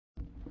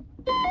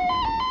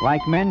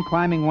Like men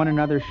climbing one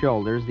another's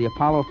shoulders, the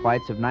Apollo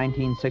flights of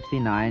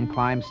 1969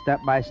 climbed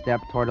step by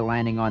step toward a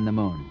landing on the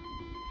moon.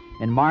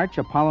 In March,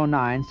 Apollo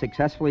 9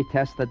 successfully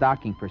tests the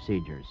docking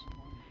procedures.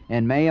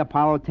 In May,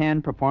 Apollo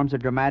 10 performs a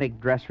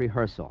dramatic dress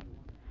rehearsal.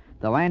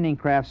 The landing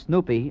craft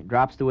Snoopy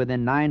drops to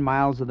within 9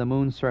 miles of the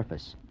moon's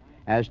surface,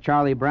 as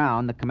Charlie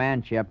Brown, the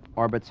command ship,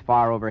 orbits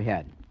far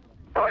overhead.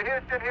 Oh,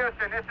 Houston,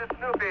 this is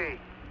Snoopy.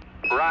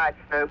 Right,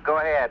 Snoop, go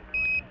ahead.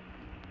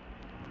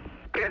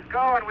 It's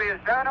going. We is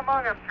down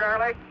among them,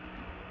 Charlie.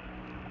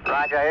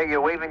 Roger, I hear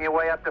you weaving your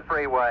way up the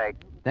freeway.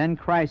 Then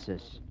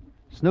crisis.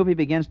 Snoopy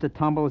begins to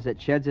tumble as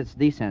it sheds its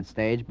descent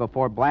stage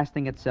before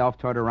blasting itself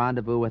toward a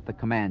rendezvous with the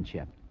command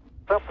ship.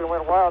 Something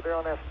went wild there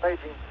on that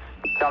staging.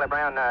 Charlie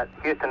Brown,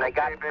 Houston, they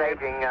got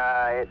staging.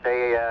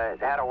 They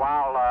had a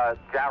wild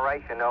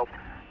gyration, though.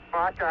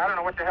 Well, I don't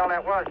know what the hell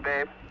that was,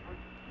 babe.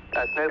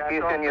 Snoop,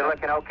 Houston, you're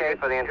looking okay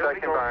for the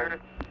insertion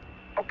burn.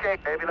 Okay,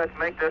 baby, let's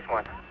make this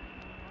one.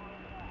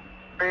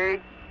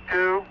 3,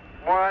 2,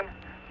 1,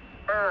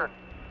 burn.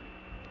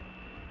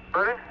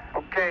 Burning?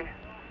 Okay.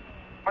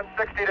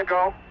 160 to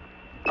go.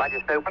 Roger,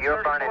 Snoop,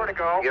 you're burning. To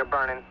go. You're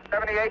burning.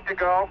 78 to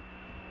go.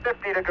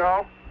 50 to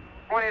go.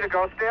 20 to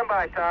go. Stand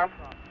by, Tom.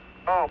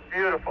 Oh,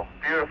 beautiful,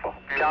 beautiful,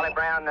 beautiful. Charlie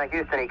Brown,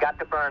 Houston, he got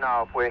the burn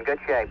off. We're in good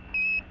shape.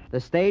 The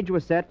stage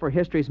was set for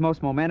history's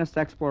most momentous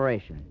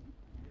exploration.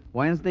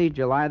 Wednesday,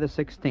 July the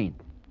 16th,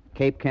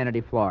 Cape Kennedy,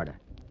 Florida.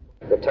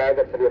 The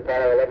target for the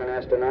Apollo 11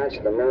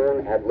 astronauts, the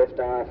moon, at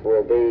liftoff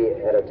will be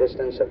at a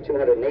distance of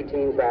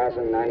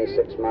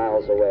 218,096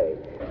 miles away.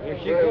 There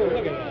she goes.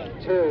 Look at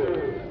that.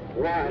 2,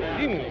 1,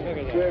 Jimmy, look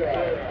at that. 0.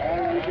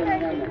 All engine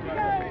running.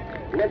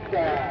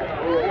 Liftoff.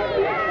 We have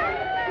a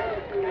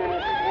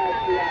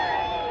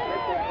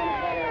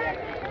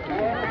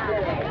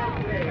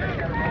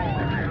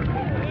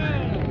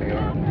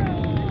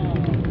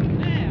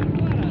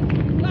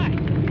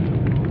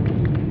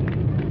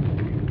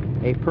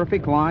A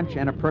perfect launch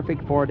and a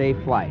perfect 4-day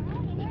flight.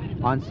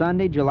 On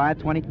Sunday, July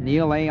 20th,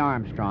 Neil A.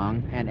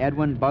 Armstrong and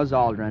Edwin Buzz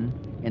Aldrin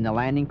in the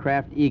landing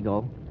craft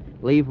Eagle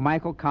leave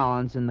Michael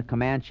Collins in the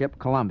command ship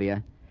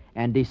Columbia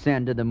and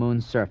descend to the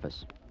moon's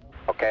surface.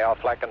 Okay, all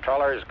flight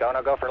controllers,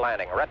 go for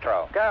landing.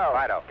 Retro. Go.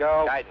 Righto.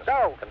 Go. Guidance.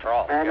 Go.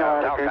 Control. And,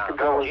 Telcom.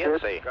 control is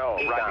good. GNC. Go.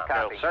 Econ. Roger,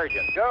 copy.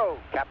 Surgeon. Go.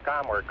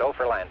 Capcom, we're go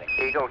for landing.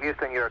 Eagle,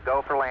 Houston, you're a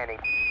go for landing.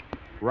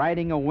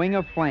 Riding a wing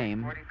of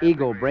flame,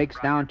 Eagle breaks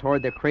down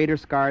toward the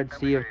crater-scarred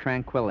Sea of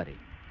Tranquility.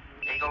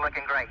 Eagle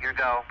looking great. Your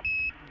go.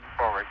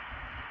 Forward.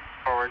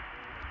 Forward.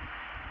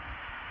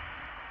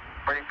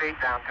 40 feet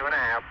down,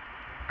 2.5.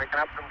 Picking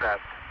up some dust.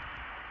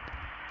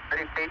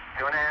 30 feet,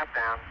 2.5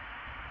 down.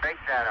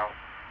 Straight shadow.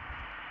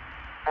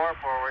 4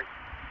 forward.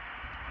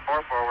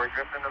 4 forward.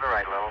 Drift into the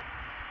right a little.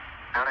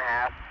 Down a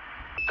half.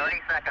 30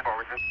 seconds.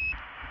 Forward.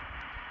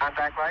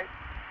 Contact light.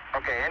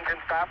 Okay, engine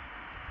stop.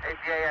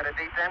 ACA at a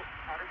descent.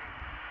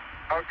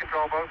 Mode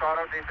control, both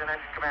auto, descent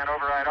engine command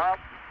override off.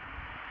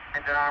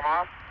 Engine arm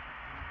off.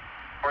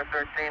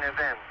 413 is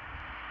in.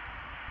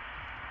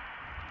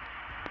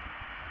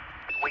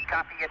 We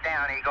copy you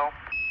down, Eagle.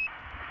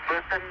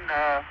 Listen,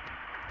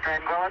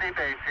 Tranquility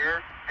Base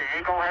here. The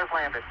Eagle has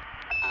landed.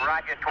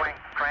 Roger,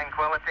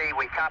 Tranquility.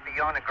 We copy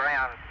you on the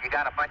ground. You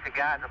got a bunch of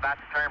guys about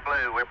to turn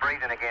blue. We're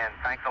breathing again.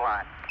 Thanks a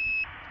lot.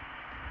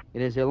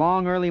 It is a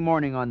long early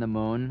morning on the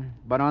moon,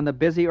 but on the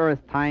busy Earth,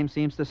 time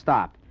seems to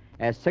stop,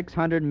 as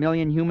 600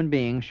 million human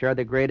beings share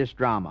the greatest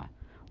drama,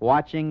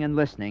 watching and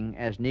listening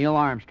as Neil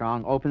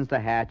Armstrong opens the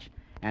hatch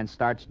and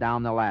starts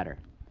down the ladder.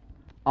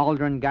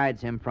 Aldrin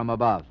guides him from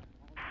above.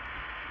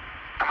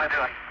 How am I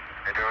doing?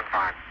 You're doing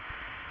fine.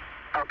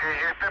 Okay,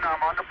 Houston,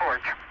 I'm on the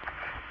porch.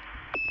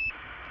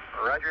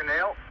 Roger,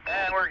 Neil.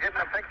 And we're getting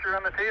a picture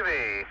on the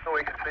TV, so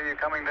we can see you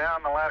coming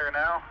down the ladder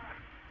now.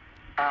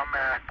 I'm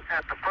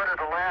at the foot of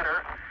the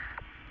ladder.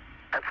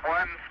 That's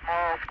one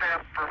small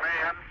step for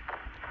man,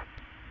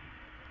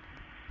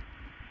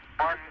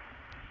 one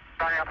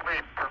giant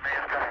leap for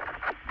mankind.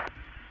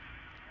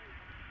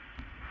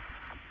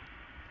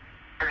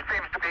 There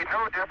seems to be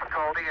no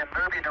difficulty in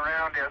moving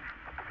around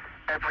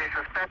as we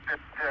suspected.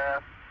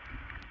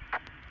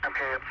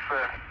 Okay, it's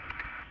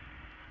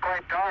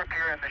quite dark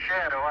here in the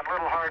shadow and a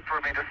little hard for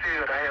me to see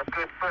it. I have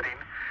good footing.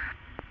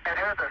 It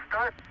has a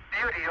stark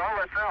beauty all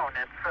its own.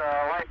 It's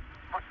like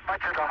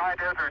much of the high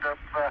desert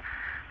of the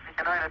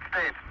United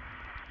States.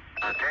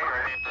 Okay,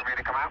 ready for me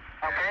to come out?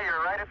 Okay,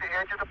 you're right at the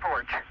edge of the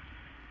porch.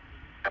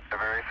 It's a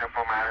very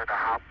simple matter to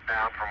hop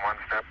down from one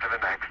step to the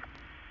next.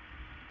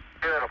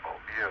 Beautiful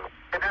view.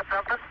 Isn't that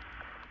something?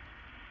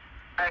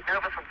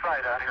 Magnificent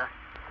sight out here.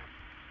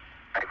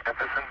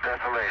 Magnificent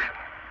desolation.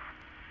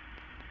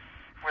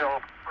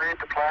 We'll read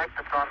the plaque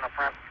that's on the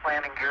front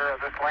landing gear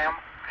of this lamb.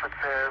 It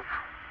says,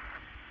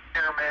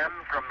 "Dear men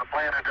from the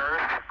planet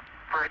Earth,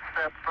 first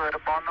step foot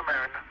upon the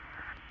moon,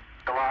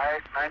 July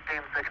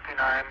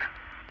 1969,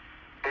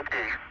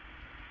 AD.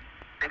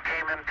 It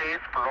came in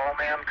peace for all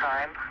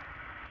mankind."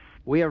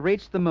 We have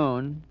reached the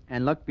moon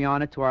and look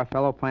beyond it to our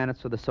fellow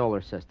planets of the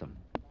solar system.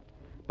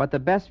 But the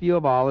best view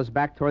of all is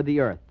back toward the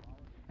Earth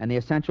and the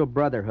essential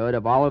brotherhood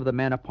of all of the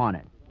men upon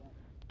it.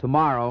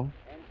 Tomorrow,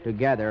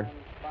 together,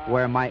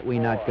 Where might we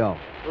not go?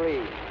 3,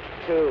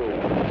 2,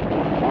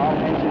 all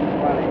engines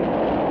running.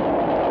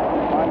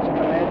 Launch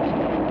commenced.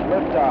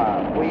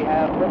 Liftoff. We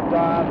have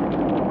liftoff.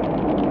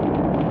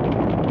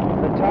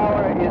 The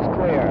tower is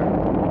clear.